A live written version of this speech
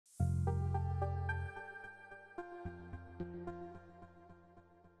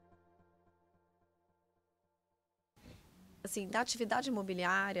Assim, da atividade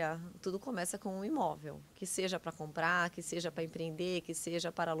imobiliária, tudo começa com um imóvel, que seja para comprar, que seja para empreender, que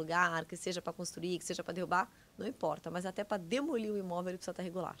seja para alugar, que seja para construir, que seja para derrubar, não importa, mas até para demolir o imóvel ele precisa estar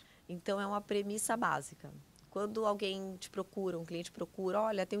regular. Então é uma premissa básica. Quando alguém te procura, um cliente procura,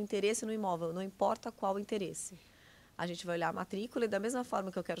 olha, tem um interesse no imóvel, não importa qual o interesse. A gente vai olhar a matrícula e da mesma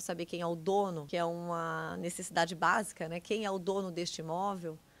forma que eu quero saber quem é o dono, que é uma necessidade básica, né? Quem é o dono deste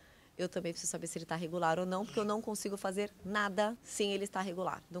imóvel, eu também preciso saber se ele está regular ou não, porque eu não consigo fazer nada sem ele estar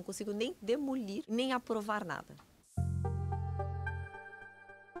regular. Não consigo nem demolir, nem aprovar nada.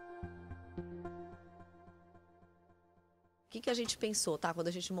 O que a gente pensou, tá? Quando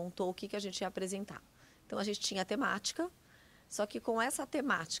a gente montou o que a gente ia apresentar. Então, a gente tinha a temática, só que com essa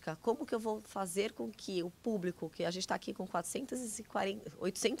temática, como que eu vou fazer com que o público, que a gente está aqui com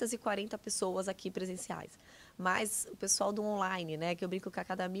 840 pessoas aqui presenciais, mas o pessoal do online, né, que eu brinco que a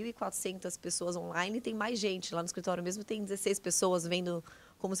cada 1.400 pessoas online tem mais gente, lá no escritório mesmo tem 16 pessoas vendo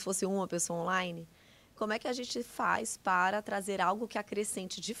como se fosse uma pessoa online. Como é que a gente faz para trazer algo que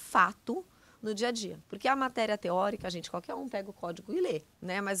acrescente de fato no dia a dia? Porque a matéria teórica, gente, qualquer um pega o código e lê,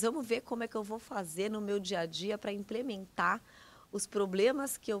 né? Mas vamos ver como é que eu vou fazer no meu dia a dia para implementar os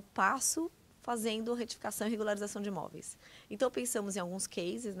problemas que eu passo fazendo retificação e regularização de imóveis. Então, pensamos em alguns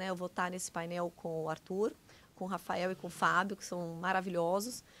cases, né? Eu vou estar nesse painel com o Arthur, com o Rafael e com o Fábio, que são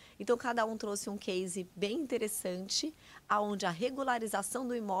maravilhosos. Então, cada um trouxe um case bem interessante, onde a regularização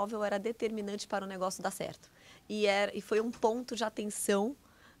do imóvel era determinante para o negócio dar certo. E foi um ponto de atenção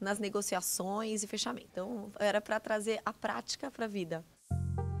nas negociações e fechamento. Então, era para trazer a prática para a vida.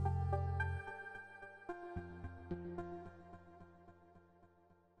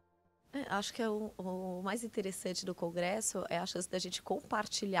 Acho que o mais interessante do Congresso é a chance da gente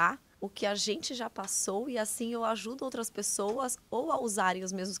compartilhar o que a gente já passou e assim eu ajudo outras pessoas ou a usarem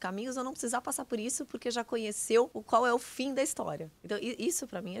os mesmos caminhos ou não precisar passar por isso porque já conheceu qual é o fim da história. Então, isso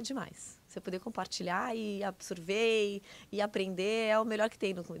para mim é demais. Você poder compartilhar e absorver e aprender é o melhor que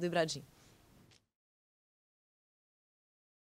tem do Ibradim.